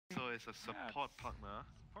as a support partner.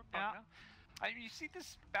 Yeah. I mean, you see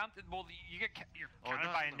this bounty. Well, you're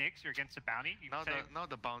countered by a Nyx. You're against a bounty. Now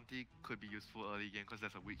the bounty could be useful early game because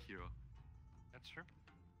there's a weak hero. That's true.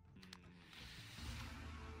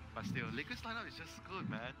 But still, Liquid's lineup is just good,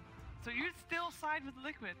 man. So you'd still side with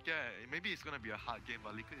Liquid? Yeah, maybe it's gonna be a hard game,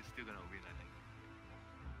 but Liquid is still gonna win, I think.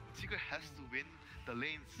 Secret has to win the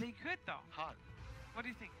lanes. They could though. Hard. What do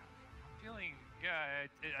you think? I'm feeling, yeah,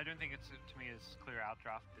 I don't think it's to me as clear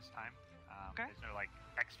outdraft this time. Okay. There's no like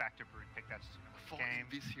X Factor brute pick that's For game.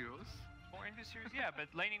 these heroes? For Invis heroes, yeah, but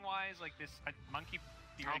laning wise, like this Monkey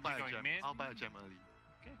I'll buy going a gem. mid. I'll buy a gem early.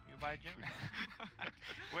 Okay, you buy a gem.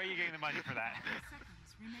 Where are you getting the money for that?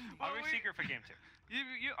 Oh, we're Secret for game 2.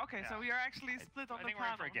 Okay, so we are actually split on the I think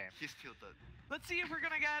panel. we're in for a game. He's tilted. Let's see if we're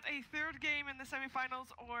gonna get a third game in the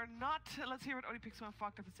semifinals or not. Let's hear what ODPixel and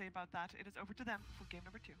Fucked have to say about that. It is over to them for game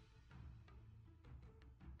number 2.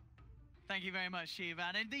 Thank you very much, Shiva.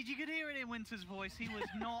 And indeed, you could hear it in Winter's voice. He was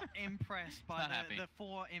not impressed by the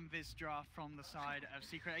 4 Invis draft from the side of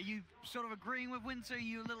Secret. Are you sort of agreeing with Winter? Are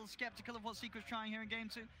you a little skeptical of what Secret's trying here in game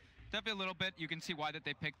 2? Definitely a little bit. You can see why that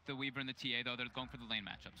they picked the Weaver and the TA, though. They're going for the lane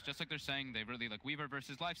matchups. Just like they're saying, they really like Weaver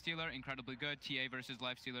versus Lifestealer, incredibly good. TA versus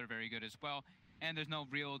Lifestealer, very good as well. And there's no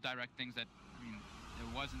real direct things that, I mean, there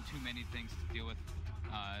wasn't too many things to deal with.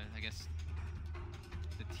 I guess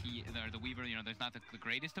the Weaver, you know, there's not the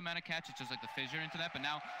greatest amount of catch. It's just like the fissure into that. But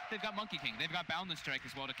now they've got Monkey King. They've got Boundless Strike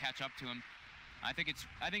as well to catch up to him. I think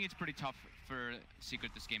it's pretty tough for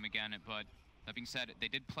Secret this game again, but that being said, they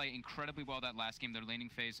did play incredibly well that last game, their laning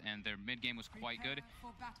phase, and their mid game was quite good.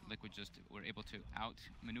 Liquid just were able to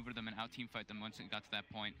outmaneuver them and out-team fight them once it got to that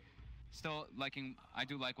point. Still I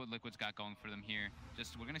do like what Liquid's got going for them here.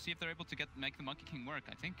 Just, we're gonna see if they're able to make the Monkey King work.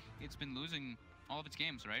 I think it's been losing all of its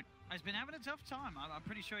games, right? It's been having a tough time. I'm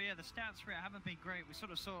pretty sure, yeah, the stats for it haven't been great. We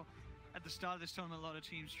sort of saw at the start of this tournament a lot of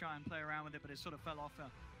teams try and play around with it, but it sort of fell off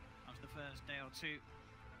after the first day or two.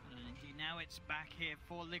 And indeed, now it's back here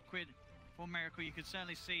for Liquid. For Miracle, you could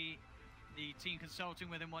certainly see the team consulting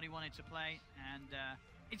with him what he wanted to play, and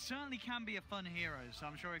it certainly can be a fun hero. So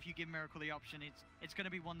I'm sure if you give Miracle the option, it's going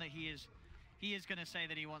to be one that he is going to say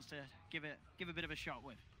that he wants to give a bit of a shot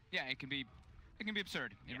with. Yeah, it can be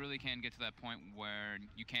absurd. It really can get to that point where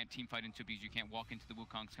you can't team fight into because you can't walk into the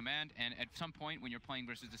Wukong's command, and at some point when you're playing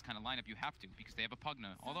versus this kind of lineup, you have to, because they have a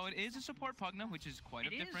Pugna. Although it is a support Pugna, which is quite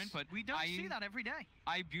different, but we don't see that every day.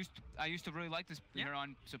 I used to really like this hero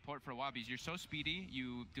on support for a while because you're so speedy,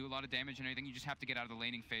 you do a lot of damage and everything, you just have to get out of the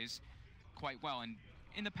laning phase quite well. And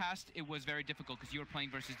in the past, it was very difficult because you were playing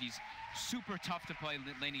versus these super tough to play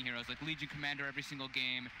laning heroes like Legion Commander every single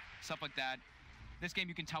game, stuff like that. This game,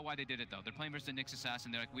 you can tell why they did it, though. They're playing versus the Nyx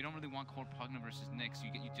Assassin. They're like, we don't really want core Pugna versus Nyx.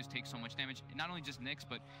 You just take so much damage. And not only just Nyx,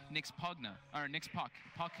 but Nyx Pugna, or Nyx Puck.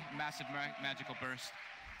 Puck, massive magical burst.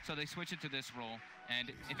 So they switch it to this role.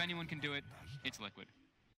 And if anyone can do it, it's Liquid.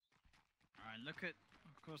 All right, look at,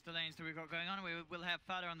 of course, the lanes that we've got going on. We'll have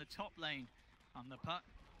Fada on the top lane on the Puck.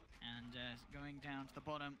 And going down to the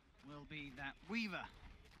bottom will be that Weaver.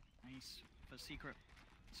 Ace for Secret.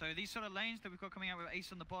 So these sort of lanes that we've got coming out with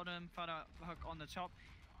Ace on the bottom, Fada Hook on the top,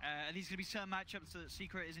 are these going to be certain matchups that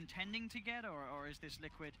Secret is intending to get, or is this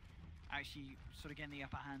Liquid actually sort of getting the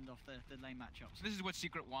upper hand off the lane matchups? So this is what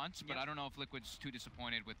Secret wants, but I don't know if Liquid's too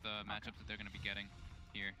disappointed with the matchups that they're going to be getting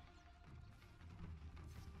here.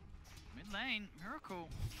 Mid lane, Miracle.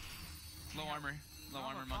 Low armor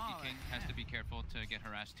Monkey King has to be careful to get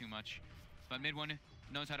harassed too much. But mid one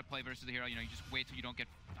knows how to play versus the hero. You know, you just wait till you don't get,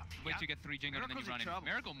 till you get 3 Jingo and then you run in.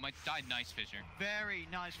 Miracle might die. Nice fissure. Very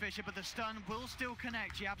nice fissure, but the stun will still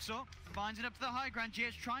connect. Yapsor finds it up to the high ground.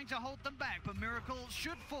 GS trying to hold them back, but Miracle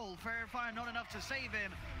should fall. Verifier not enough to save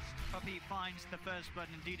him. Puppy finds the first blood.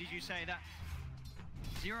 Indeed, as you say, that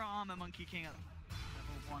 0 armor Monkey King at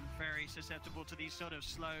level 1, very susceptible to these sort of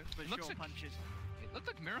slow but sure punches. It looked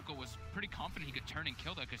like Miracle was pretty confident he could turn and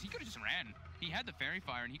kill that, because he could have just ran. He had the Fairy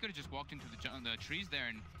Fire, and he could have just walked into the trees there,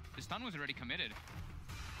 and the stun was already committed.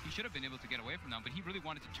 He should have been able to get away from them, but he really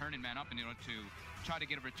wanted to turn and man up in order to try to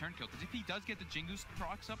get a return kill, because if he does get the Jingoose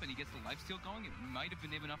procs up and he gets the lifesteal going, it might have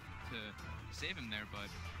been enough to save him there, but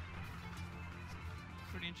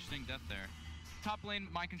pretty interesting death there. Top lane,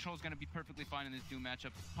 Mind Control is going to be perfectly fine in this Doom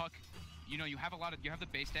matchup. Puck, you know, you have the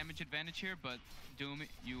base damage advantage here, but Doom,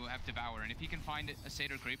 you have Devour, and if he can find a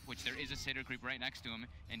Satyr Creep, which there is a Satyr Creep right next to him,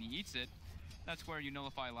 and he eats it, that's where you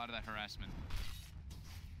nullify a lot of that harassment.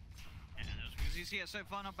 And as you see it so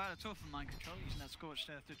far, not bad at all from Mind Control, using that Scorched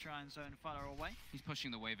Earth to try and zone Fada away. He's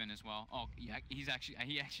pushing the wave in as well. Oh, yeah, he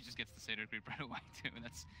actually just gets the Satyr Creep right away too.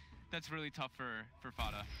 That's really tough for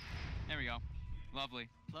Fada. There we go. Lovely.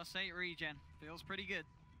 +8 regen. Feels pretty good.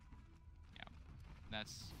 Yeah.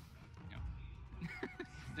 That's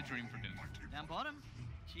The dream for Doom. Down bottom,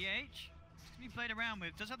 GH. Be played around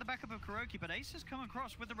with. Does have the backup of Kuroki, but Ace has come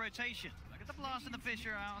across with the rotation. Look at the blast and the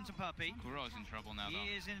Fisher out onto Puppy. Kuro's in trouble now, though.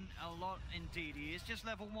 He is in a lot indeed. He is just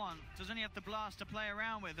level 1. Does only have the blast to play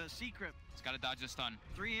around with. A secret. He's got to dodge the stun.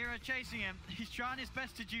 3 hero chasing him. He's trying his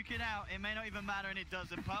best to duke it out. It may not even matter, and it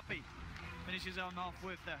does. And Puppy finishes on off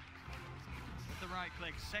with the right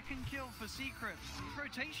click. Second kill for Secret.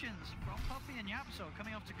 Rotations from Puppy and Yapso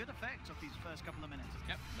coming off to good effect off these first couple of minutes.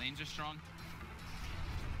 Yep, lanes are strong.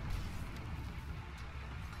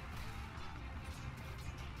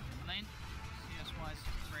 Lane, CS-wise,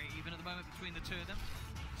 very even at the moment between the two of them,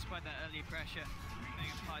 despite that early pressure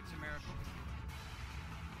being applied to Miracle.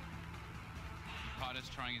 Prada's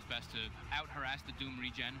trying his best to out-harass the Doom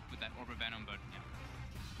regen with that Orb of Venom, but yeah,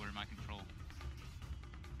 we're in my control.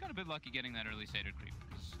 Got a bit lucky getting that early Satyr creep.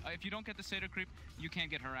 If you don't get the Satyr creep, you can't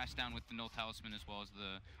get harassed down with the Null Talisman as well as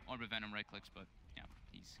the Orb of Venom right clicks, but yeah,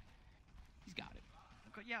 he's got it.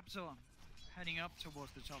 I've got Yapso heading up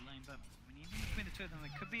towards the top lane, but even between the two of them,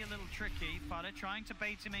 it could be a little tricky. Fada trying to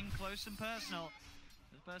bait him in close and personal.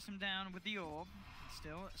 Just burst him down with the orb.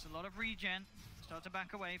 Still, it's a lot of regen. Start to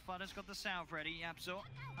back away. Fada's got the salve ready. Yapso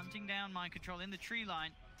hunting down Mind Control in the tree line.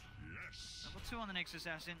 Yes. Level 2 on the next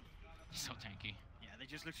assassin. He's so tanky. Yeah, they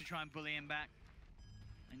just look to try and bully him back.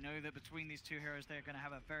 They know that between these two heroes, they're going to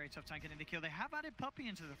have a very tough time getting the kill. They have added Puppy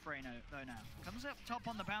into the fray though now. Comes up top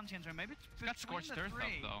on the bounty hunter. Maybe it's got Scorched Earth up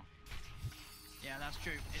though. Yeah, that's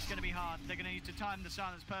true. It's going to be hard. They're going to need to time the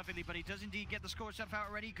silence perfectly, but he does indeed get the Scorched Earth out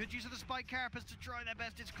already. Good use of the Spike Carapace to try their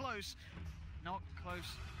best. It's close. Not close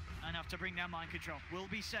enough to bring down Mind Control. Will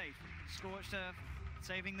be safe. Scorched Earth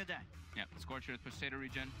saving the day. Yeah, Scorched Earth plus Satyr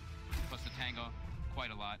regen, plus the Tango, quite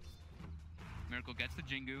a lot. Miracle gets the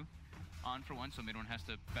Jingu on for one, so mid one has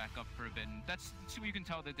to back up for a bit. And that's what you can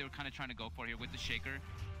tell that they were kind of trying to go for here with the Shaker.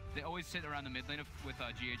 They always sit around the mid lane with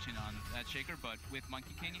GH in on that Shaker, but with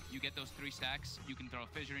Monkey King, you get those 3 stacks, you can throw a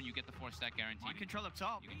Fissure, and you get the 4 stack guaranteed. Mind Control up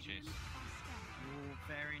top. You can chase. Ooh,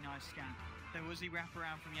 very nice scan. There was the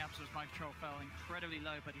wraparound from Yapso's Mind Control fell incredibly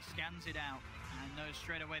low, but he scans it out and knows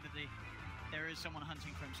straight away that there is someone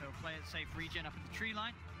hunting for him, so play it safe, regen up in the tree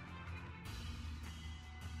line.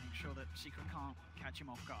 Make sure that Secret can't catch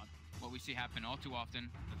him off guard. What we see happen all too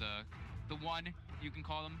often, the one, you can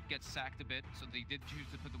call him, gets sacked a bit, so they did choose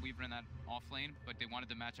to put the Weaver in that off lane, but they wanted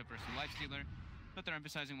to match up versus the Lifestealer, but they're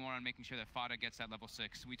emphasizing more on making sure that Fada gets that level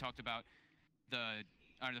 6. We talked about, the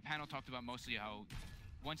panel talked about mostly how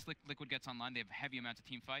once Liquid gets online, they have heavy amounts of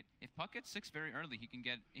team fight. If Puck gets 6 very early, he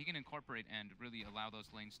can incorporate and really allow those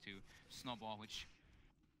lanes to snowball, which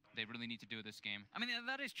they really need to do this game. I mean,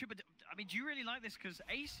 that is true, but I mean, do you really like this? Because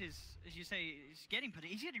Ace is, as you say, is getting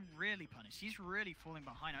punished. He's getting really punished. He's really falling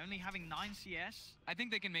behind, only having 9 CS. I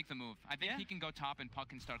think they can make the move. I think he can go top and Puck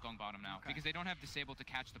can start going bottom now. Okay. Because they don't have Disable to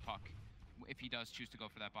catch the Puck if he does choose to go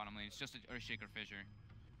for that bottom lane. It's just a Earthshaker Fissure.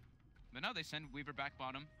 But now they send Weaver back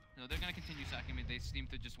bottom. No, they're going to continue sacking him. They seem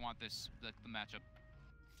to just want this, the matchup.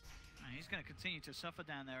 And he's going to continue to suffer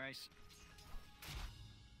down there, Ace.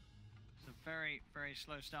 It's a very, very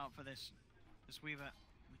slow start for this Weaver.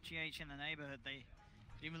 With GH in the neighborhood, they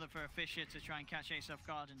even look for a Fissure to try and catch Ace off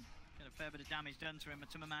guard and get a fair bit of damage done to him.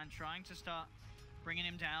 Matuma-man trying to start bringing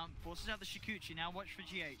him down. Forces out the Shikuchi. Now watch for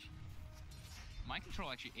GH. Mind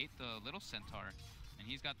Control actually ate the little Centaur, and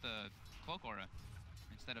he's got the Cloak Aura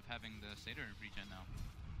instead of having the Satyr regen now.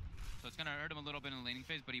 So it's going to hurt him a little bit in the laning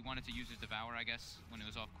phase, but he wanted to use his Devour, I guess, when it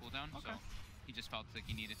was off cooldown. Okay. So he just felt like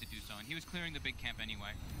he needed to do so. And he was clearing the big camp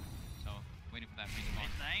anyway. So waiting for that respawn.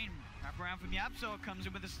 Mid lane, wrap around from Yapso, comes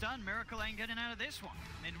in with a stun. Miracle ain't getting out of this one.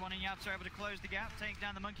 Mid one and Yapso able to close the gap, take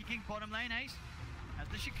down the Monkey King. Bottom lane, Ace has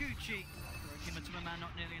the Shikuchi. Matuma-man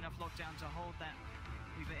not nearly enough lockdown to hold that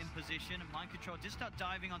Weaver in position. And Mind Control did start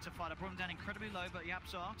diving onto Fada. Brought him down incredibly low, but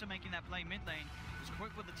Yapso, after making that play mid lane, was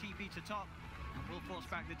quick with the TP to top. And will force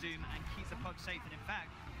back the Doom and keep the Puck safe. And in fact,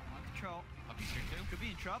 Mind Control could be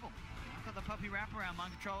in trouble. Got the Puppy wraparound.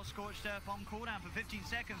 Mind Control, Scorched Earth on cooldown for 15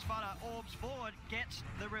 seconds. Fada orbs forward, gets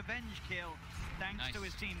the revenge kill thanks to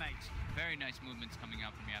his teammates. Very nice movements coming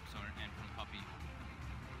out from Yapso and from Puppy.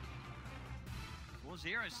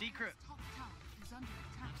 4-0 Secret.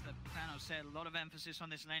 As the panel said, a lot of emphasis on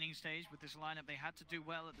this laning stage. With this lineup, they had to do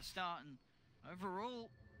well at the start, and overall,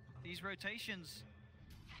 these rotations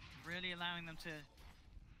really allowing them to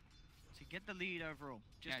get the lead overall.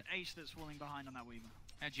 Just Ace that's falling behind on that Weaver.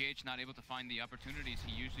 GH not able to find the opportunities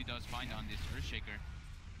he usually does find on this Earthshaker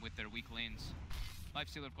with their weak lanes.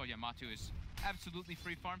 Lifestealer, of course, Yamato is absolutely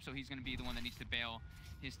free farm, so he's going to be the one that needs to bail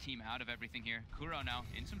his team out of everything here. Kuro now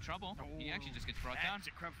in some trouble. He actually just gets brought down.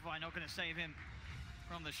 Crepify not going to save him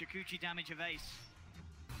from the Shikuchi damage of Ace.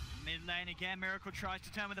 Mid lane again, Miracle tries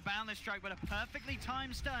to turn with a boundless strike, but a perfectly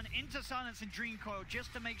timed stun into silence and dream coil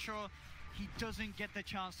just to make sure he doesn't get the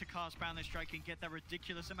chance to cast boundless strike and get that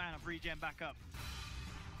ridiculous amount of regen back up.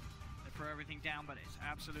 They throw everything down, but it's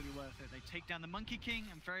absolutely worth it. They take down the Monkey King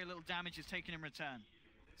and very little damage is taken in return.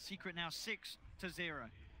 Secret now 6-0.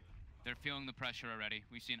 They're feeling the pressure already.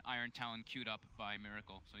 We see an Iron Talon queued up by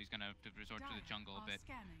Miracle, so he's going to have to resort to the jungle a bit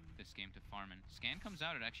this game to farm in. Scan comes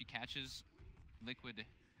out, it actually catches Liquid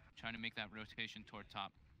trying to make that rotation toward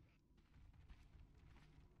top.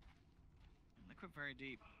 Liquid very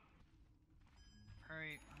deep.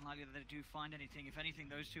 Very unlikely that they do find anything. If anything,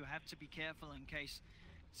 those two have to be careful in case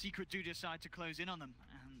Secret do decide to close in on them.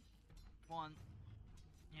 And one,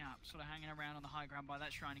 yeah, sort of hanging around on the high ground by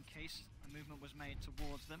that shrine in case a movement was made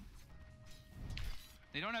towards them.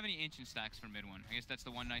 They don't have any ancient stacks for mid one. I guess that's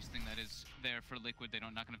the one nice thing that is there for Liquid. They're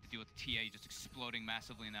not going to have to deal with TA just exploding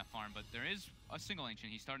massively in that farm, but there is a single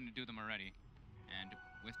ancient. He's starting to do them already. And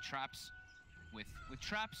with traps, with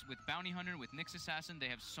Bounty Hunter, with Nyx Assassin,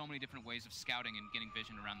 they have so many different ways of scouting and getting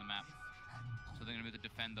vision around the map. So they're going to be able to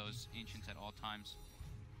defend those ancients at all times.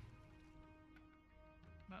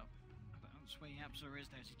 Well, that's where Yapzor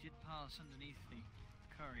is there, as he did pass underneath the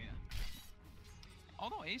courier.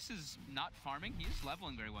 Although Ace is not farming, he is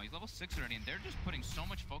leveling very well. He's level 6 already, and they're just putting so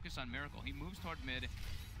much focus on Miracle. He moves toward mid.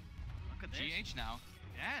 Look at GH this. now.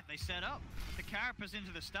 Yeah, they set up. The Carapace into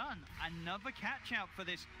the stun. Another catch out for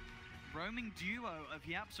this roaming duo of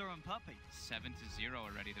Yapzor and Puppey. 7-0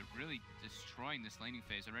 already. They're really destroying this laning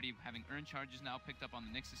phase. Already having Earn charges now picked up on the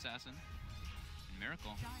Nyx Assassin. And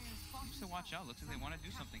Miracle needs to watch out. Looks like they want to do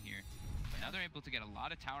something here. But now they're able to get a lot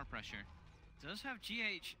of tower pressure. Does have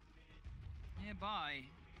GH nearby.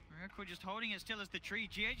 Miracle just holding it still as the tree.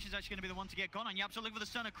 GH is actually going to be the one to get gone on. Yapzor look for the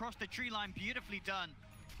stun across the tree line. Beautifully done.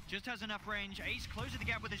 Just has enough range. Ace closes the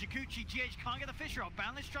gap with the Jacuzzi. GH can't get the Fisher off.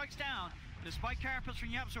 Boundless strikes down. Despite Carapace from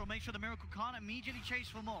Yapzor will make sure the Miracle can't immediately chase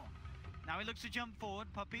for more. Now he looks to jump forward.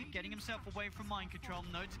 Puppey getting himself away from mind control.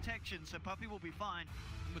 No detection, so Puppey will be fine.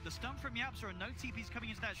 And with the stun from Yapzor and no TPs coming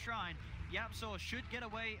into that shrine, Yapzor should get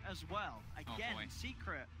away as well. Again,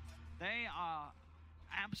 Secret. They are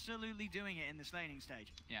absolutely doing it in this laning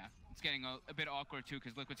stage. Yeah, it's getting a bit awkward too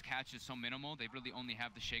because Liquid's catch is so minimal. They really only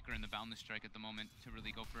have the Shaker and the Boundless Strike at the moment to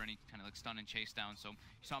really go for any kind of like stun and chase down. So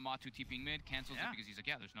you saw Matu TPing mid, cancels it because he's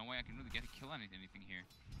like, yeah, there's no way I can really get a kill on anything here.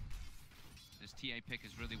 This TA pick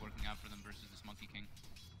is really working out for them versus this Monkey King.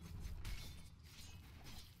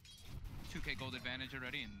 2k gold advantage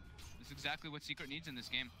already, and this is exactly what Secret needs in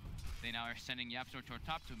this game. They now are sending Yapzor toward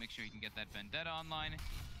top to make sure he can get that Vendetta online.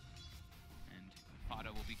 Fada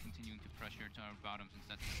will be continuing to pressure to our bottom since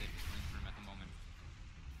that's the safest lane for him at the moment.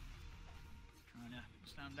 Trying to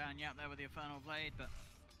stand down Yap there with the Infernal Blade, but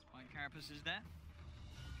White Carapace is there.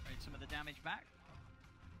 Trade some of the damage back.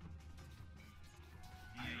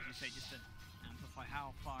 Yeah, you say just to amplify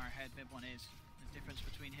how far ahead Mid-1 is. The difference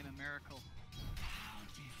between him and Miracle.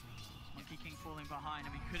 Monkey King falling behind.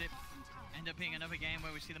 I mean, could it end up being another game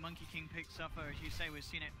where we see the Monkey King pick suffer? As you say, we've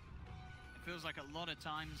seen it. It feels like a lot of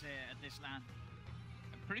times here at this LAN.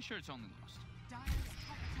 Pretty sure it's only lost. Dire's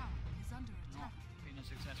top tower is under attack. Not been a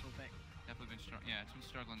successful pick. Definitely been yeah, it's been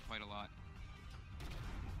struggling quite a lot.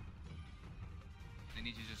 They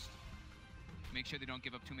need to just make sure they don't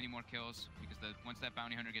give up too many more kills because once that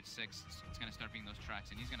Bounty Hunter gets 6, it's going to start being those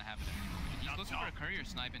tracks, and he's going to have it at any moment. He's looking for a courier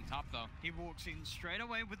snipe in top though. He walks in straight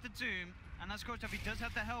away with the Doom, and that's scorched up. He does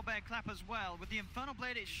have the Hellbear clap as well. With the Infernal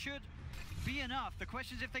Blade, it should be enough. The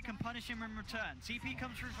question is if they can punish him in return. TP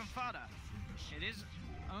comes through from Fada. It is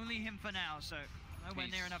only him for now, so nowhere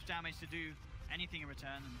near enough damage to do anything in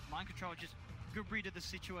return. And Mind Control just good read of the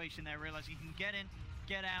situation there, realizing he can get in,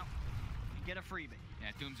 get out, and get a freebie.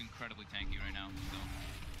 Yeah, Doom's incredibly tanky right now.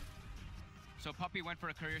 So Puppey went for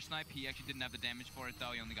a courier snipe. He actually didn't have the damage for it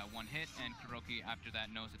though. He only got 1 hit, and Kuroki after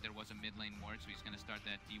that knows that there was a mid lane ward, so he's going to start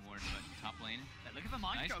that D ward, but top lane. Yeah, look at the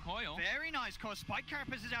Mind Nice coil. Very nice coil. Spike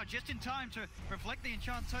Carapace is out just in time to reflect the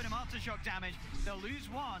Enchant Totem Aftershock damage. They'll lose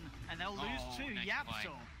 1, and they'll lose 2. Nice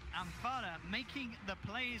Yapzor and Fada making the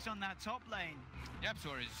plays on that top lane.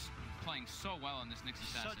 Yapzor is playing so well on this Nyx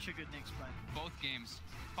Assassin. Such a good Nyx play. Both games,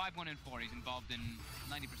 5-1 and 4. He's involved in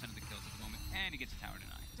 90% of the kills at the moment, and he gets a tower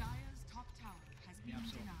deny. Dire's top tower has been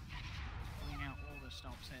denied. Pulling out all the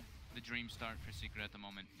stops here. The dream start for Secret at the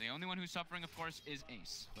moment. The only one who's suffering, of course, is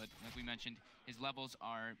Ace. But like we mentioned, his levels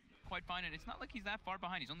are quite fine, and it's not like he's that far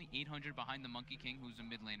behind. He's only 800 behind the Monkey King, who's a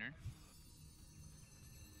mid laner.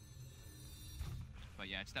 But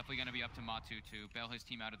yeah, it's definitely going to be up to Matu to bail his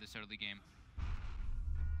team out of this early game.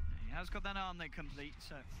 He has got that armlet complete,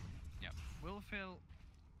 so yep. will feel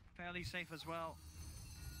fairly safe as well.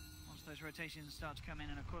 Once those rotations start to come in,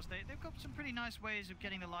 and of course they've got some pretty nice ways of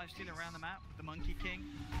getting the lifesteal around the map. The Monkey King,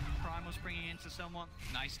 Primal springing into someone.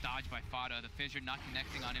 Nice dodge by Fada. The Fissure not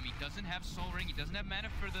connecting on him. He doesn't have Soul Ring. He doesn't have mana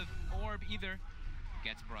for the orb either.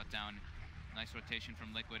 Gets brought down. Nice rotation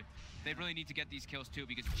from Liquid. They really need to get these kills too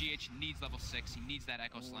because GH needs level 6. He needs that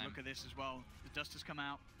Echo Slam. Look at this as well. The dust has come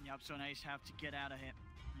out. Yabso and Ace have to get out of here.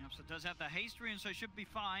 Yabso does have the haste rune, so should be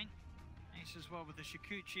fine. Ace as well with the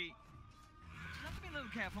Shikuchi. So have to be a little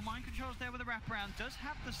careful. Mind control's there with the wraparound. Does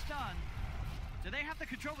have the stun. Do they have the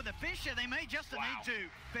control with the Fissure? They may just need to.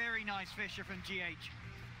 Very nice Fissure from GH.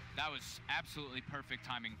 That was absolutely perfect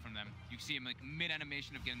timing from them. You see him like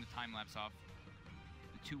mid-animation of getting the time-lapse off.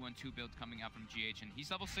 The 2-1-2 build coming out from GH, and he's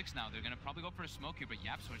level 6 now. They're going to probably go for a smoke here, but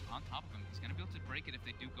Yapsor's on top of him. He's going to be able to break it if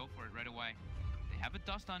they do go for it right away. They have a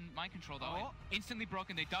dust on mind control, though. Instantly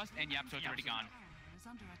broken, they dust, and Yapsor's already gone.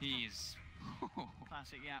 He's...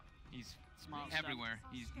 Classic Yap. He's smart everywhere.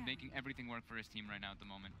 stuff. He's making everything work for his team right now at the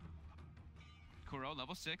moment. Kuro,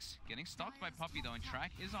 level 6, getting stalked by Puppey, though, and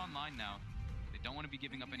Track is online now. They don't want to be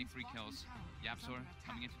giving up any free kills. Yapsor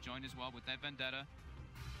coming in to join as well with that Vendetta.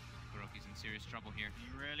 Kuroki's in serious trouble here. He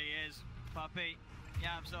really is. Puppey,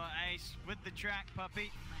 Yabso, Ace with the Track. Puppey,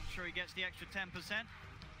 make sure he gets the extra 10%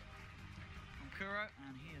 from Kuro,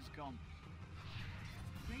 and he is gone.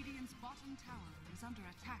 Radiant's bottom tower is under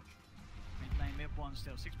attack. Mid lane, mid one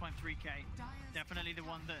still, 6.3k. Definitely the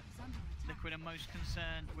one that Liquid are most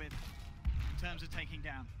concerned with in terms of taking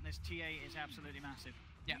down. This TA is absolutely massive.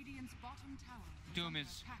 Yeah. Radiant's bottom tower Doom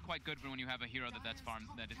is quite good for when you have a hero that's farmed,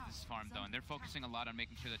 that is farmed though, and they're focusing a lot on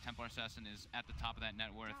making sure that Templar Assassin is at the top of that net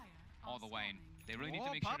worth all the way, and they really need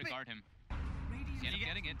to make sure to guard him. He ended up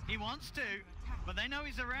getting it. He wants to, but they know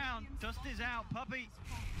he's around. Dust is out. Puppey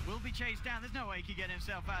will be chased down. There's no way he can get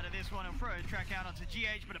himself out of this one and throw a Track out onto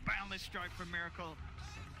GH, but a boundless strike from Miracle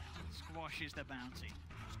squashes the bounty.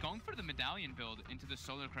 Just going for the medallion build into the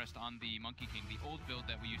Solar Crest on the Monkey King, the old build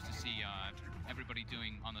that we used to see everybody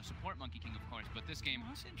doing on the support Monkey King, of course, but this game,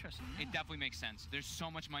 that's interesting. It definitely makes sense. There's so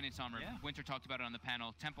much minus armor. Yeah. Winter talked about it on the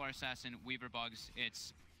panel. Templar Assassin, Weaver Bugs,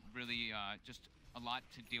 it's really just a lot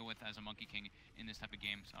to deal with as a Monkey King in this type of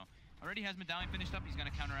game. So already has medallion finished up. He's going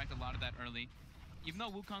to counteract a lot of that early. Even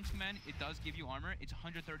though Wukong's command, it does give you armor, it's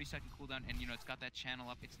 130-second cooldown, and you know, it's got that channel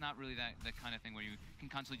up. It's not really that kind of thing where you can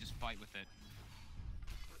constantly just fight with it.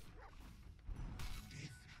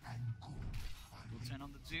 We'll turn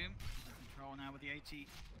on the zoom. Control now with the 80.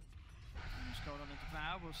 Scroll on the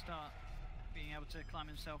Devour will start being able to climb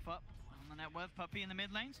himself up on the net worth. Puppey in the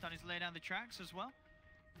mid lane, starting to lay down the tracks as well.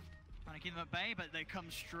 Trying to keep him at bay, but they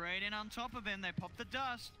come straight in on top of him. They pop the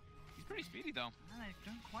dust. He's pretty speedy though. And they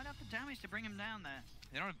don't quite have the damage to bring him down there.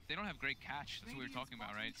 They don't have great catch. That's what we were talking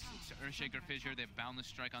about, right? It's Earthshaker, Fissure, they have Boundless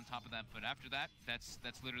Strike on top of that, but after that, that's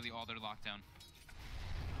literally all their lockdown.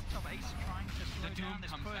 Top Ace trying to slow down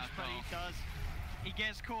this push, but he does. He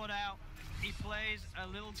gets caught out. He plays a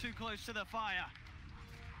little too close to the fire.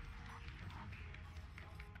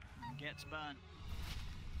 And gets burnt.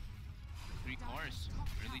 3 cores,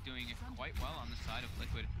 really doing it quite well on the side of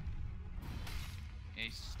Liquid.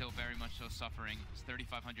 Ace still very much so suffering. It's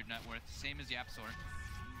 3,500 net worth, same as Yapsor.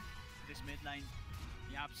 This mid lane,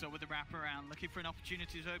 Yapsor with the wraparound, looking for an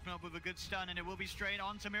opportunity to open up with a good stun, and it will be straight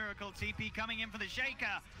on to Miracle. TP coming in for the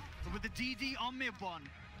Shaker, but with the DD on mid one.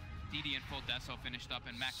 DD and full Deso finished up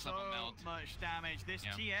and max level meld. So much damage. This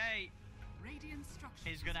TA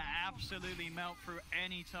is going to absolutely melt through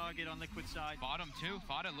any target on Liquid side. Bottom too,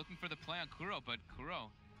 Fada looking for the play on Kuro, but Kuro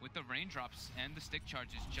with the raindrops and the stick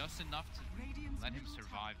charges just enough to let him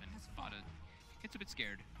survive, and Fada gets a bit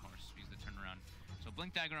scared, of course, because the turnaround. So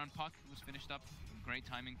Blink Dagger on Puck was finished up. Great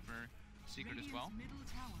timing for Secret as well.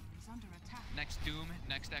 Next Doom,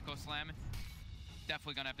 next Echo Slam.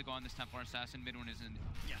 Definitely gonna have to go on this Templar Assassin. Mid one is an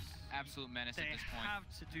absolute menace at this point. They have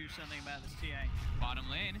to do something about this TA. Bottom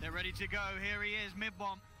lane. They're ready to go. Here he is, mid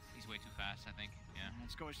bomb. He's way too fast, I think. Yeah. And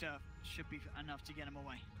Scorched Earth should be enough to get him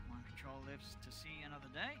away. Mind control lives to see another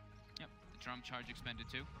day. Yep. The drum charge expended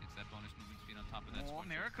too. It's that bonus movement speed on top of that. More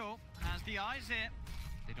Miracle has the eyes here.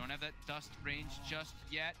 They don't have that dust range just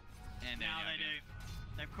yet. And now they do.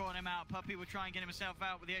 They've caught him out. Puppey will try and get himself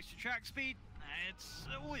out with the extra track speed. It's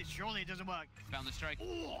surely it doesn't work. Found the strike.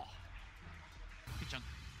 Ooh. Good chunk.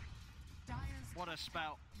 What a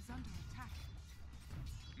spout.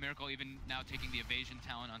 Miracle even now taking the evasion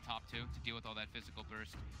talent on top too to deal with all that physical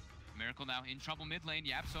burst. Miracle now in trouble mid lane.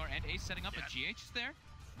 Yapsor and Ace setting up, but GH is there.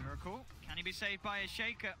 Miracle, can he be saved by a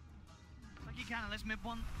Shaker? Looks like he can, unless mid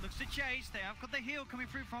one looks to chase. They have got the heal coming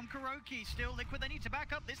through from Kuroki. Still Liquid, they need to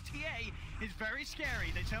back up. This TA is very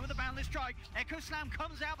scary. They turn with the Boundless Strike. Echo Slam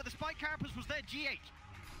comes out, but the Spike Carapace was there. GH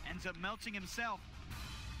ends up melting himself.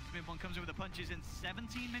 Mid one comes in with the punches in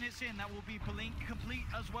 17 minutes in. That will be Blink complete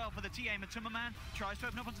as well for the TA. Matumbaman tries to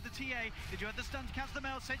open up onto the TA. They do have the stun to cancel the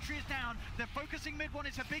mail. Sentry is down. They're focusing mid one.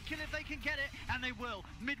 It's a big kill if they can get it, and they will.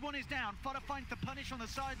 Mid one is down. Fada finds the punish on the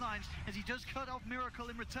sidelines as he does cut off Miracle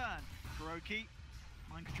in return. Kuroki,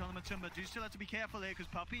 mind control of Matumba. Do still have to be careful here because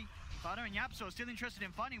Puppey, Fada and Yapso are still interested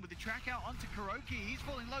in fighting with the track out onto Kuroki. He's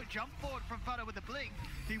falling low. Jump forward from Fada with the blink.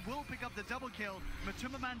 He will pick up the double kill.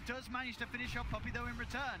 Matumbaman does manage to finish off Puppey though in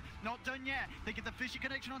return. Not done yet. They get the fishy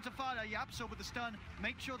connection onto Fada. Yapso with the stun.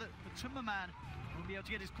 Make sure that Matumbaman will be able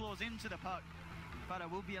to get his claws into the puck. Fada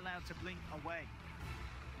will be allowed to blink away.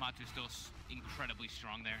 Matu's still incredibly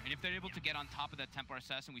strong there. And if they're able to get on top of that Templar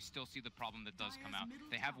Assassin, we still see the problem that does come out.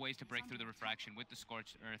 They have ways to break through the refraction with the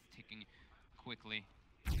Scorched Earth ticking quickly.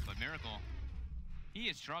 But Miracle, he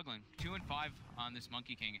is struggling. 2 and 5 on this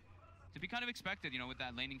Monkey King. To be kind of expected, you know, with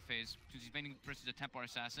that laning phase, because he's laning versus a Templar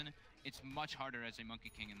Assassin, it's much harder as a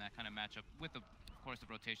Monkey King in that kind of matchup with, of course, the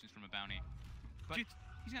rotations from a bounty. But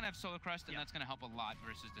he's going to have Solar Crest, and that's going to help a lot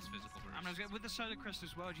versus this physical burst. I'm gonna with the Solar Crest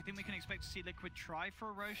as well, do you think we can expect to see Liquid try for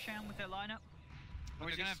a Roshan with their lineup? Or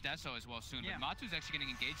they're going to have Deso as well soon, but Matu's actually getting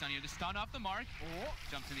engaged on here. The stun off the mark.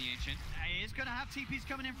 Jumps in the Ancient. He is going to have TPs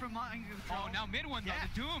coming in from Mind Control. Oh, now mid one though,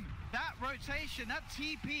 the Doom. That rotation, that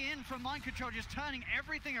TP in from Mind Control, just turning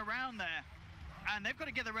everything around there. And they've got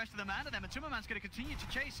to get the rest of them out of them. And Matumbaman's going to continue to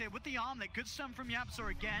chase here with the armlet. Good stun from Yapso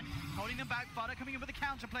again. Holding them back. Fada coming in with a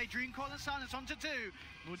counterplay. Dream Coil and Silence onto 2.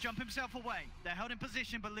 Will jump himself away. They're held in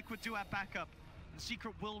position, but Liquid do have backup. And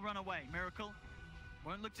Secret will run away. Miracle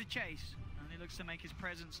won't look to chase. Only looks to make his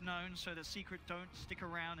presence known so that Secret don't stick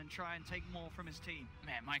around and try and take more from his team.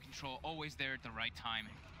 Man, Mind Control always there at the right time.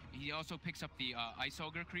 He also picks up the Ice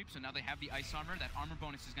Ogre creep, so now they have the Ice Armor. That armor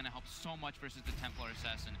bonus is going to help so much versus the Templar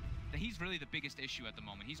Assassin. That he's really the biggest issue at the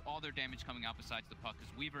moment. He's all their damage coming out besides the puck,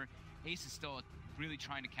 because Weaver, Ace is still really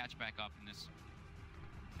trying to catch back up in this.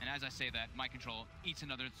 And as I say that, Mind Control eats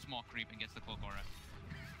another small creep and gets the Cloak Aura.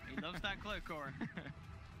 He loves that Cloak Aura.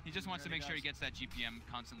 He just wants to make sure he gets that GPM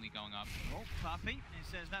constantly going up. Oh, Puppey, he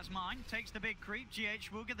says that's mine. Takes the big creep. GH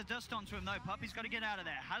will get the dust onto him though. Puppey's got to get out of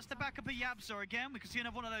there. Has the backup of Yapso again. We can see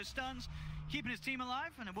another one of those stuns. Keeping his team alive,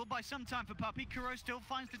 and it will buy some time for Puppey. Kuro still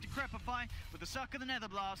finds the Decrepify with the suck of the Nether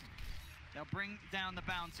Blast. They'll bring down the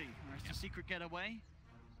bounty. Whereas the Secret get away.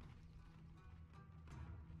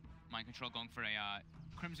 Mind Control going for a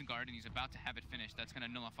Crimson Guard, and he's about to have it finished. That's going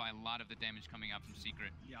to nullify a lot of the damage coming out from Secret.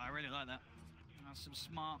 Yeah, I really like that. That's some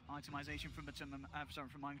smart itemization from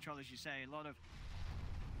Mind Control, as you say. A lot of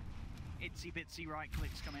itsy-bitsy right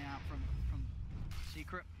clicks coming out from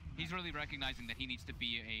Secret. He's really recognizing that he needs to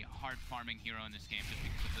be a hard farming hero in this game just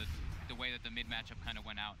because of the way that the mid matchup kind of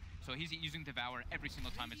went out. So he's using Devour every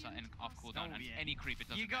single time it's off cooldown. Any creep, it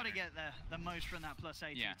doesn't matter. You got to get the most from that plus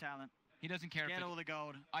 80 talent. He doesn't care get all the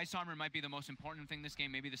gold. Ice Armor might be the most important thing this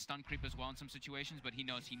game, maybe the stun creep as well in some situations, but he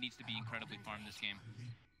knows he needs to be incredibly farmed this game.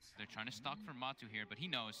 They're trying to stalk for Matu here, but he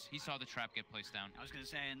knows. He saw the trap get placed down. I was going to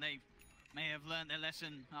say, and they may have learned their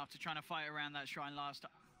lesson after trying to fight around that shrine last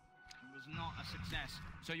time. It was not a success.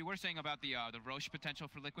 So you were saying about the Roche potential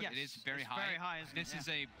for Liquid. Yes, it is very high. Very high, isn't this it? is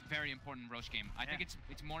a very important Roche game. I think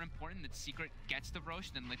it's more important that Secret gets the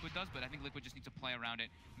Roche than Liquid does, but I think Liquid just needs to play around it,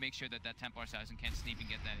 make sure that that Templar Assassin can't sneak and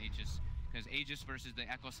get that Aegis. Because Aegis versus the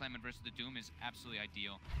Echo Slam and versus the Doom is absolutely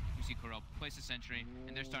ideal. You see Kuro place a sentry,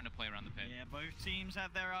 and they're starting to play around the pit. Yeah, both teams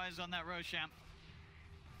have their eyes on that Roshan.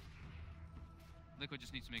 Liquid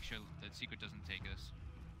just needs to make sure that Secret doesn't take this.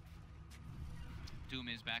 Doom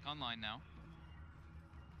is back online now.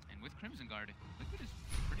 And with Crimson Guard, Liquid is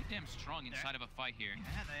pretty damn strong inside of a fight here.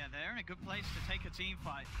 Yeah, they're in a good place to take a team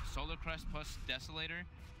fight. Solar Crest plus Desolator,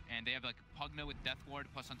 and they have like Pugna with Death Ward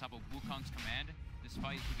plus on top of Wukong's command. This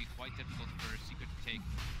fight would be quite difficult for Secret to take.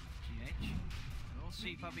 GH. We'll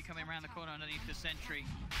see Puppey coming around the corner underneath the sentry.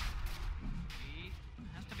 He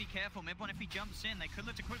has to be careful. Mid one, if he jumps in, they could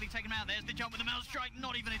look to quickly take him out. There's the jump with the Mail Strike.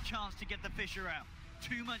 Not even a chance to get the Fisher out.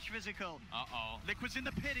 Too much physical. Uh-oh. Liquid's in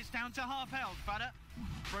the pit. It's down to half health. Fada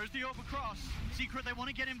throws the orb across. Secret, they want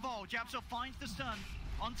to get involved. Japso finds the stun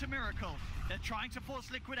onto Miracle. They're trying to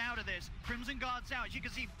force Liquid out of this. Crimson Guard's out. As you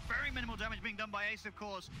can see, very minimal damage being done by Ace, of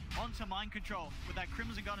course, onto Mind Control. With that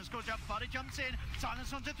Crimson Guard and Scorch up, Fada jumps in.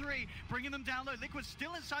 Silence onto 3, bringing them down low. Liquid's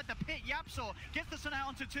still inside the pit. Yapsaw gets the stun out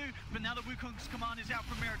onto 2, but now the Wukong's command is out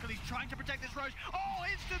from Miracle. He's trying to protect this Roche. Oh,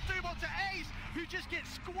 instant doom onto Ace, who just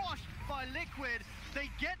gets squashed by Liquid. They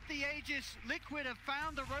get the Aegis. Liquid have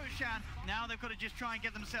found the Roshan. Now they've got to just try and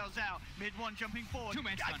get themselves out. Mid one jumping forward.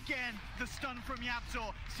 Two-man stun. Again, the stun from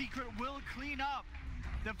Yapsaw. Secret will clean up.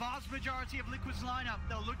 The vast majority of Liquid's lineup,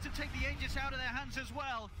 they'll look to take the Aegis out of their hands as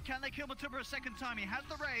well. Can they kill Matuma a second time? He has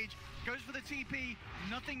the Rage, goes for the TP,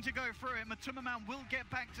 nothing to go through it. Matuma Man will get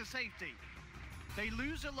back to safety. They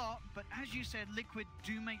lose a lot, but as you said, Liquid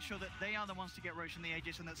do make sure that they are the ones to get Roche and the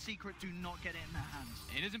Aegis, and that Secret do not get it in their hands.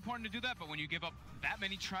 It is important to do that, but when you give up that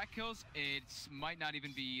many track kills, it might not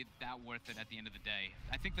even be that worth it at the end of the day.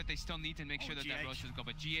 I think that they still need to make sure that that Roche doesn't go,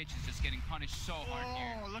 but GH is just getting punished so hard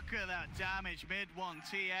here. Oh, look at that damage, mid-1,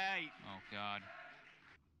 TA. Oh, God.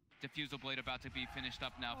 Diffusal Blade about to be finished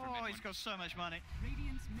up now for Oh, mid-1. he's got so much money.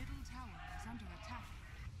 Radiant's middle tower is under attack.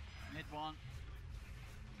 Mid-1.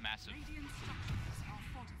 Massive. Radiant structures are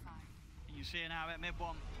fortified. You see it now at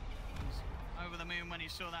mid-1. He's over the moon when he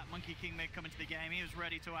saw that Monkey King mid come into the game. He was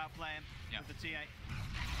ready to outplay him with the TA.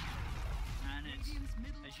 And it's,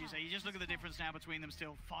 as you say, you just look at the difference now between them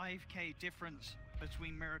still. 5k difference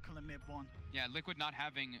between Miracle and mid-1. Yeah, Liquid not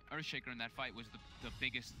having Earthshaker in that fight was the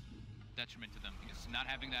biggest detriment to them, because not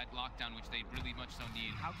having that lockdown, which they really much so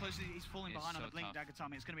need. How close is he's falling behind on so the Blink tough. Dagger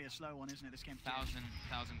timing? It's going to be a slow one, isn't it, this game? 1,000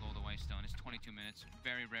 gold away still, and it's 22 minutes.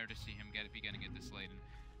 Very rare to see him be getting it this late. And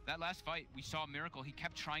that last fight, we saw Miracle. He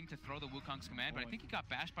kept trying to throw the Wukong's command, but I think he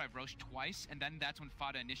got bashed by Roche twice, and then that's when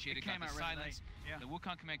Fada initiated, got the silence. Yeah. The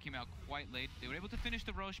Wukong command came out quite late. They were able to finish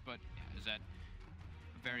the Roche, but yeah, it was at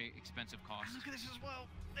a very expensive cost. And look at this as well.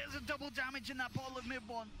 There's a double damage in that bottle of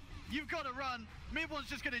mid-1. You've got to run. Mid-1's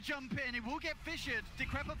just going to jump in. He will get fissured.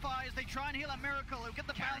 Decrepify as they try and heal that Miracle. He'll get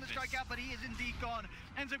the Boundless Strike out, but he is indeed gone.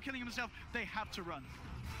 Ends up killing himself. They have to run.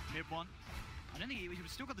 Mid-1. I don't think he's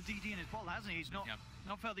still got the DD in his bottle, hasn't he? He's not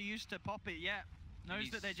felt the use to pop it yet. Knows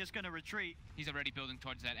that they're just going to retreat. He's already building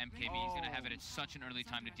towards that MKB. He's going to have it at such an early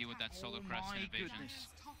time to deal with that Solar Crest invasion. Radiant's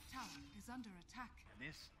top tower is under attack.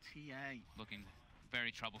 This TA. Looking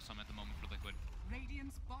very troublesome at the moment for Liquid.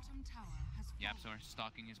 Radiant's bottom tower has fallen. Yapzor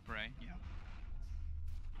stalking his prey. Yeah.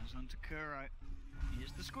 As on to Kuro.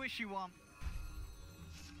 Here's the squishy one.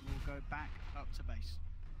 We'll go back up to base.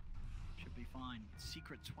 Should be fine.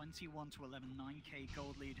 Secret 21 to 11, 9k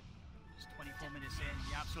gold lead. Just 24 minutes in.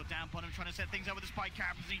 Yapzor down upon him, trying to set things up with the spike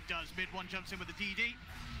cap as he does. Mid-1 jumps in with the DD.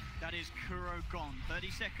 That is Kuro gone.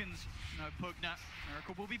 30 seconds. No Pugna.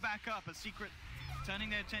 Miracle will be back up as Secret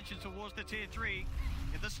turning their attention towards the tier 3.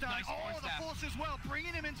 Get the stun. Nice the force as well,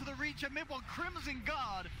 bringing him into the reach of mid-1. Crimson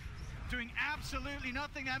Guard doing absolutely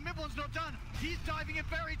nothing there. Mid-1's not done. He's diving in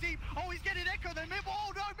very deep. Oh, he's getting echo then. Mid-1.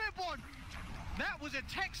 Oh no, mid-1. That was a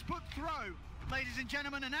textbook throw, ladies and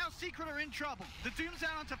gentlemen, and now Secret are in trouble. The Doom's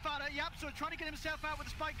down onto Fada. Yapzor trying to get himself out with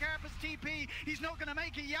the Spike Carapace TP. He's not going to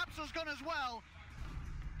make it. Yapzor's gone as well.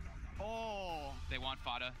 Oh. They want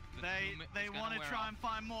Fada. They want to try and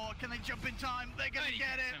find more. Can they jump in time? They're going to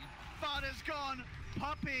get it. Fada's gone.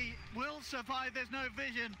 Puppey will survive. There's no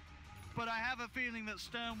vision. But I have a feeling that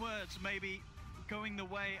Stern Words may be going the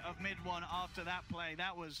way of mid-1 after that play.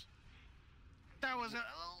 That was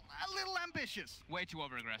a little ambitious. Way too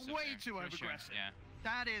over-aggressive. Way too over-aggressive. Sure. Yeah.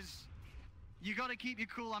 That is, you got to keep your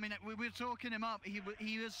cool. I mean, we were talking him up.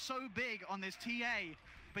 He was so big on this TA,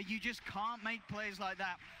 but you just can't make plays like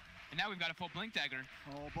that. And now we've got a full Blink Dagger.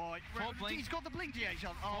 Oh boy. Full Blink. He's got the Blink GH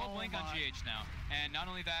on. Full Blink on GH now. And not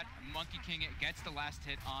only that, Monkey King gets the last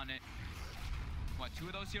hit on it. What, 2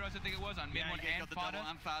 of those heroes I think it was on mid-1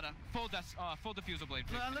 and Fada. Full Diffusal Blade.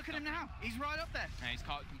 Look at him now. He's right up there. Yeah, he's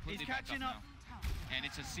caught completely. He's catching up. And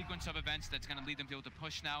it's a sequence of events that's going to lead them to be able to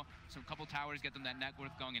push now. Some couple towers get them that net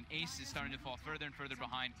worth going, and Ace is starting to fall further and further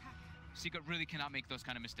behind. Secret really cannot make those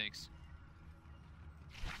kind of mistakes.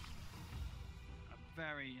 A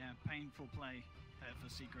very painful play there for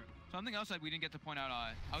Secret. Something else that we didn't get to point out,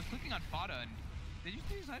 I was clicking on Fada, and did you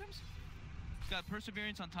see these items? He's got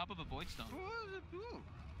Perseverance on top of a Void Stone. Ooh.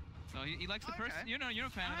 So he likes the you're a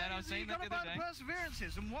fan of that. I was saying that the other day.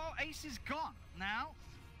 Perseverances, and while Ace is gone, now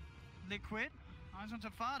Liquid, eyes onto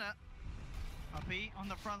Fada. Puppey on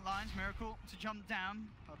the front lines, Miracle to jump down.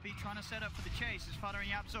 Puppey trying to set up for the chase as Fada and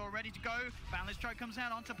Yapzor ready to go. Boundless Strike comes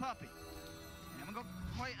out onto Puppey. They haven't got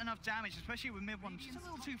quite enough damage, especially with mid-1 just a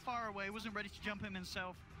little too far away. Wasn't ready to jump him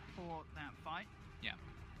himself for that fight. Yeah.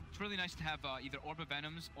 It's really nice to have either Orb of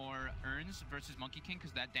Venoms or Urns versus Monkey King,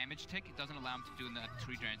 because that damage tick, it doesn't allow him to do that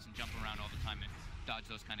tree dance and jump around all the time and dodge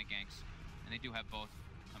those kind of ganks. And they do have both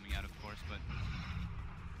coming out, of course, but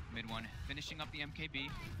mid-1 finishing up the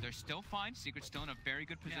MKB. They're still fine. Secret's still in a very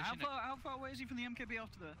good position. Yeah, how far away is he from the MKB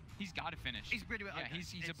after the... He's got to finish. He's pretty well. Yeah, okay.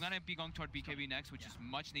 he's going to be going toward BKB next, which is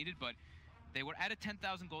much needed, but they were at a 10,000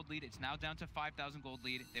 gold lead. It's now down to 5,000 gold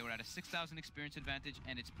lead. They were at a 6,000 experience advantage,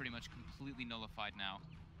 and it's pretty much completely nullified now.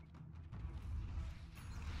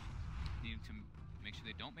 Need to make sure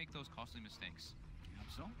they don't make those costly mistakes.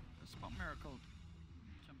 So, the spot Miracle.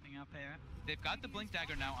 Jump something up here. They've got the Blink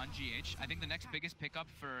Dagger now on GH. I think the next biggest pickup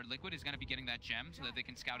for Liquid is going to be getting that gem so that they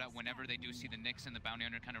can scout out whenever they do see the Nyx and the Bounty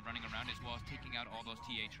Hunter kind of running around, as well as taking out all those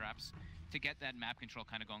TA traps to get that map control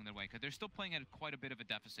kind of going their way, because they're still playing at quite a bit of a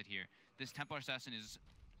deficit here. This Templar Assassin is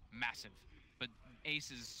massive, but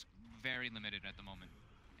Ace is very limited at the moment.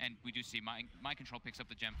 And we do see Mind Control picks up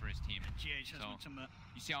the gem for his team. GH has So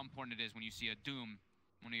you see how important it is when you see a Doom,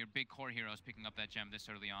 one of your big core heroes, picking up that gem this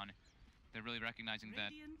early on. They're really recognizing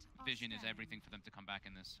that vision is everything for them to come back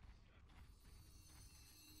in this.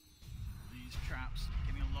 These traps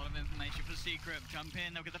giving a lot of information for Secret. Jump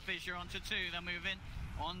in, they'll get the fissure onto 2, they're moving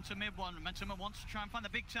onto mid 1. Matuma wants to try and find the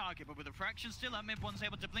big target, but with the fraction still up, mid 1's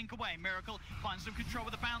able to blink away. Miracle finds some control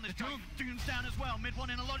with the Boundless Strike. Doom's down as well. Mid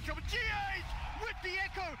 1 in a lot of trouble. GH with the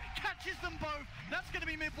Echo catches them both. That's going to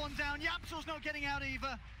be mid 1 down. Yapsol's not getting out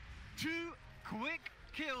either. 2 quick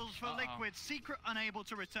kills for Liquid. Secret unable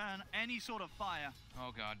to return any sort of fire.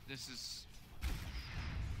 Oh god, this is...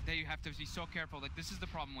 There you have to be so careful. Like, this is the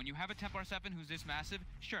problem. When you have a Templar 7 who's this massive,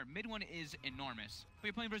 sure, mid 1 is enormous. But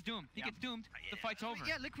you're playing versus Doom. He gets doomed, the fight's over.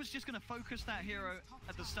 Yeah, Liquid's just going to focus that hero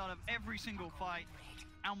at the start of every single fight.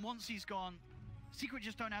 And once he's gone, Secret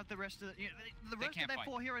just don't have the rest of the... You know, the rest of their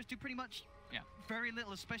 4 heroes do pretty much very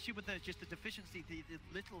little, especially with just the deficiency, the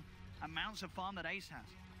little amounts of farm that Ace has.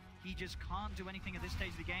 He just can't do anything at this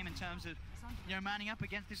stage of the game in terms of, you know, manning up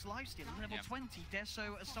against this lifesteal. Level 20,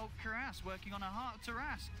 Deso, Assault, Cuirass, working on a Heart to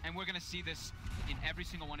Ras. And we're going to see this in every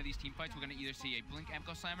single one of these team fights. We're going to either see a Blink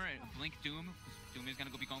Emco Slammer, a Blink Doom, because Doom is going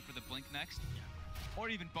to be going for the Blink next, or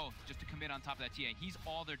even both, just to commit on top of that TA. He's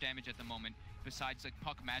all their damage at the moment, besides like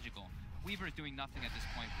Puck Magical. Weaver is doing nothing at this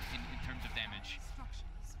point in terms of damage.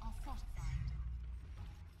 Structures are fortified.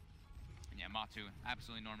 And yeah, Matu,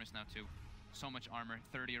 absolutely enormous now too. So much armor,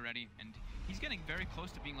 30 already, and he's getting very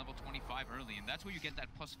close to being level 25 early, and that's where you get that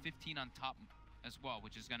plus 15 on top as well,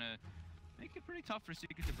 which is gonna make it pretty tough for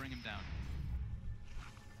Secret to bring him down.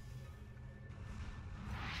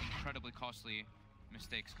 Incredibly costly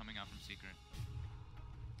mistakes coming out from Secret.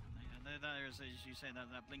 There is, as you say,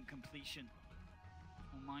 that blink completion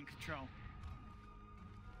on Mind Control.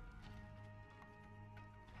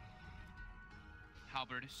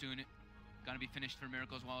 Halberd soon gonna be finished for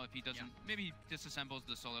Miracle as well if he doesn't, maybe he disassembles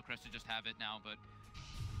the Solar Crest to just have it now, but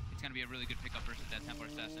it's gonna be a really good pickup versus that Templar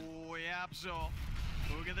Assassin. Oh, yeah, Absol.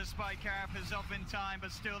 Look at the Spike Carapace off in time,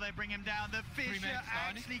 but still they bring him down. The Fissure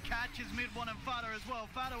actually catches mid 1 and Fada as well.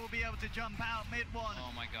 Fada will be able to jump out mid 1.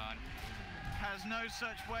 Oh my god. Has no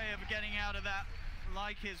such way of getting out of that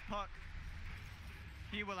like his Puck.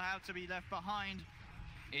 He will have to be left behind.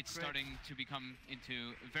 It's starting to become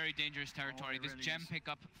into very dangerous territory. This really gem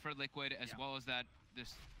pickup for Liquid, as well as that the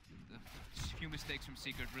few mistakes from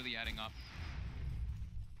Secret really adding up.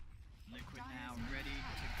 Liquid now ready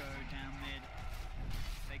to go down mid.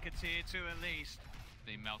 Take a tier 2 at least.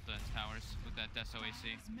 They melt the towers with that Deso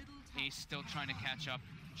AC. Ace still trying to catch up.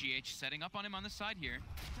 GH setting up on him on the side here.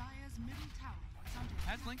 Dire's middle tower is under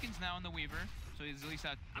Has Lincoln's now on the Weaver, so he's at least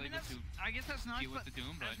able to I guess that's nice, deal with the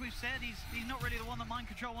Doom, but as we've said, he's not really the one that Mind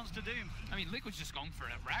Control wants to do. I mean, Liquid's just going for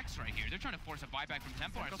Rax right here. They're trying to force a buyback from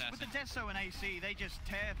Templar Assassin. With the Deso and AC, they just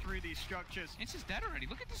tear through these structures. It's just dead already.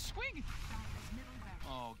 Look at the swing. Dire's middle barracks.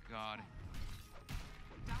 Oh god.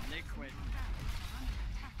 Liquid.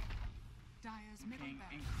 Dire's middle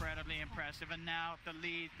barracks. Incredibly impressive, and now the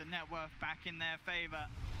lead, the net worth back in their favor.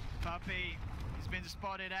 Puppey has been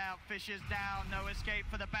spotted out. Fisher's down. No escape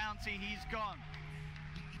for the bounty. He's gone.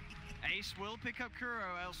 Ace will pick up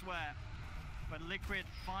Kuro elsewhere, but Liquid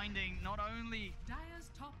finding not only Dire's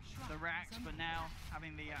top shrine the racks, is but under now attack.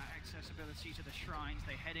 having the accessibility to the shrines.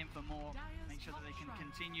 They head in for more, make sure that they can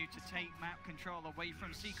continue to take map control away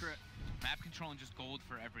from Secret. Map control and just gold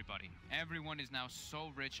for everybody. Everyone is now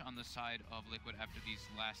so rich on the side of Liquid after these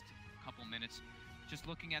last couple minutes. Just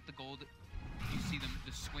looking at the gold, you see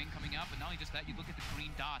the swing coming out, but not only just that, you look at the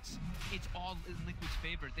green dots. It's all in Liquid's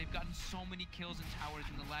favor. They've gotten so many kills and towers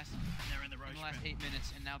in the last, They're in the last 8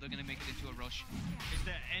 minutes, and now they're going to make it into a rush. Is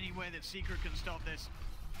there any way that Secret can stop this?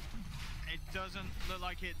 It doesn't look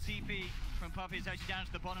like it. TP from Puppey is actually down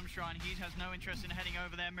to the bottom shrine. He has no interest in heading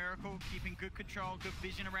over there. Miracle keeping good control, good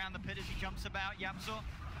vision around the pit as he jumps about. Yapsor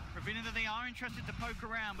revealing that they are interested to poke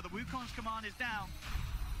around, but the Wukong's command is down.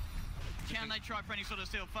 Can they try for any sort of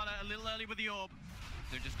steal? Fada a little early with the orb.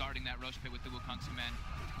 They're just guarding that Roche pit with the Wukong's command.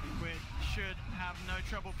 Liquid should have no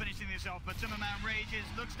trouble finishing this off, but Timmerman rages,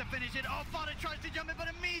 looks to finish it. Oh, Fada tries to jump in, but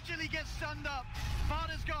immediately gets stunned up.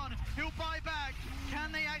 Fada's gone. He'll buy back.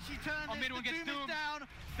 Can they actually turn this? Midwin The gets Doom is down.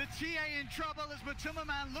 The TA in trouble as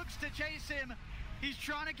Timmerman looks to chase him. He's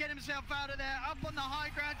trying to get himself out of there. Up on the high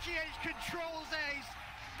ground, GH controls Ace.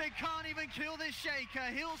 They can't even kill this Shaker.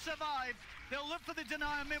 He'll survive. They'll look for the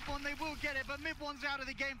denier mid one. They will get it, but mid one's out of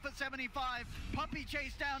the game for 75. Puppey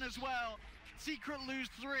chased down as well. Secret lose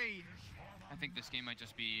 3. I think this game might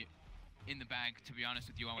just be in the bag, to be honest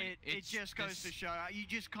with you, Owen. It just goes to show you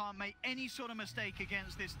just can't make any sort of mistake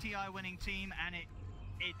against this TI winning team, and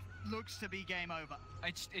it looks to be game over.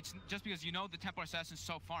 It's just because you know the Templar Assassin's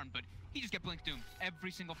so farmed, but he just get blink doomed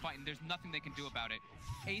every single fight, and there's nothing they can do about it.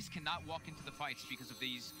 Ace cannot walk into the fights because of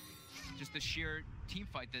these, just the sheer team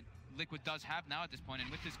fight that Liquid does have now at this point,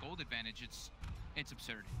 and with this gold advantage, it's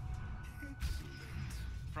absurd.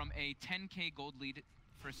 From a 10k gold lead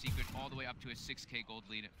for Secret all the way up to a 6k gold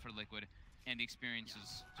lead for Liquid, and the experience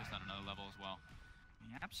is just on another level as well.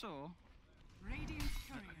 Yapso. Radiant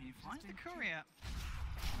courier He has finds the been courier.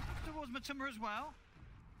 Towards Matuma as well.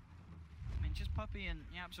 I mean, just Puppey and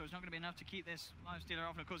Yapso is not going to be enough to keep this Lifestealer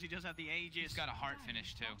off. And of course, he does have the Aegis. He's got a heart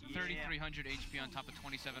finish too. Yeah. 3,300 HP on top of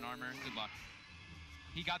 27 armor. Good luck.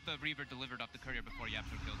 He got the Reaver delivered off the courier before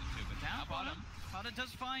Yapso killed it too. But Down bottom. Butter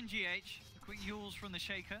does find GH. The quick Yules from the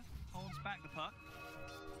Shaker holds back the puck.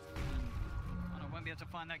 Won't be able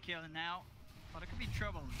to find that kill, and now Butter could be in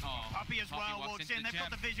trouble. Oh, Puppey as well walks in. They've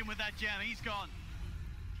got the vision with that gem. He's gone.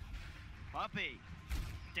 Puppey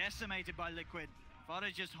decimated by Liquid.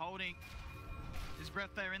 Butter just holding his breath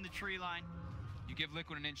there in the tree line. You give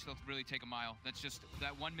Liquid an inch, they'll really take a mile. That's just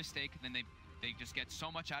that one mistake, then they just get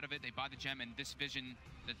so much out of it. They buy the gem, and this vision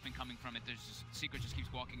that's been coming from it, there's just Secret just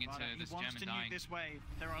keeps walking into this gem and dying. He wants to nuke this wave.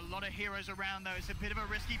 There are a lot of heroes around though. It's a bit of a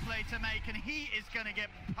risky play to make, and he is going to get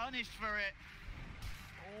punished for it.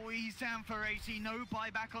 Oh, he's down for 80. No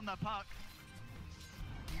buyback on the puck.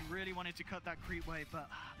 He really wanted to cut that creep wave, but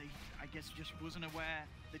I guess just wasn't aware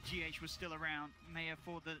that GH was still around. May have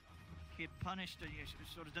thought that he had punished,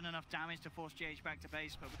 sort of done enough damage to force GH back to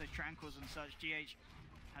base, but with the Tranquils and such, GH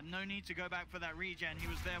had no need to go back for that regen. He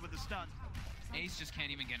was there with the stun. Ace just can't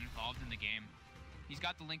even get involved in the game. He's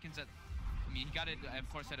got the Lincolns at, I mean, he got it, of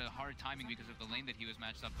course, at a hard timing because of the lane that he was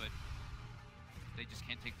matched up, but they just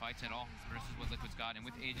can't take fights at all versus what Liquid's got. And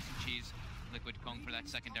with Aegis and Cheese, Liquid going for that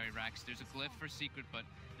secondary racks. There's a glyph for Secret, but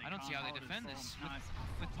I don't see how they defend this.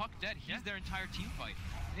 With Puck dead, he's their entire team fight.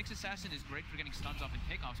 Nyx Assassin is great for getting stuns off and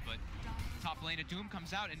pickoffs, but top lane of Doom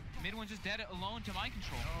comes out, and mid one's just dead alone to mind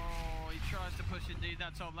control. Oh, he tries to push indeed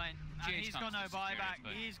that top lane. And he's got no buyback.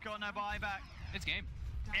 He's got no buyback. It's game.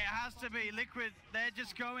 It has to be. Liquid, they're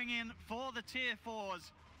just going in for the tier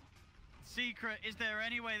 4s. Secret, is there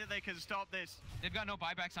any way that they can stop this? They've got no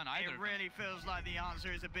buybacks on either. It really feels like the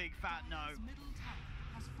answer is a big fat no. middle tower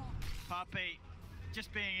has fallen. Puppey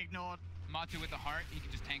just being ignored. Matu with the heart, he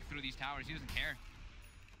can just tank through these towers. He doesn't care.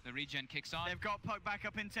 The regen kicks on. They've got Puck back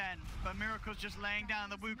up in 10, but Miracle's just laying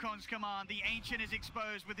down the Wukong's command. The Ancient is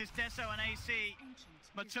exposed with his Deso and AC.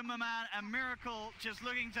 Matuma Man and Miracle just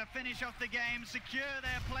looking to finish off the game, secure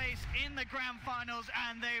their place in the grand finals,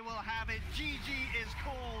 and they will have it. GG is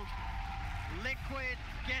called. Liquid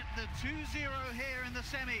get the 2-0 here in the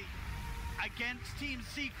semi against Team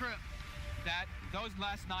Secret. Those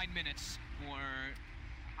last 9 minutes were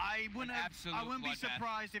I wouldn't be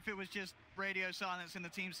surprised bloodbath. if it was just radio silence in the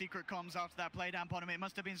Team Secret comms after that play down bottom. It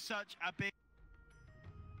must have been such a big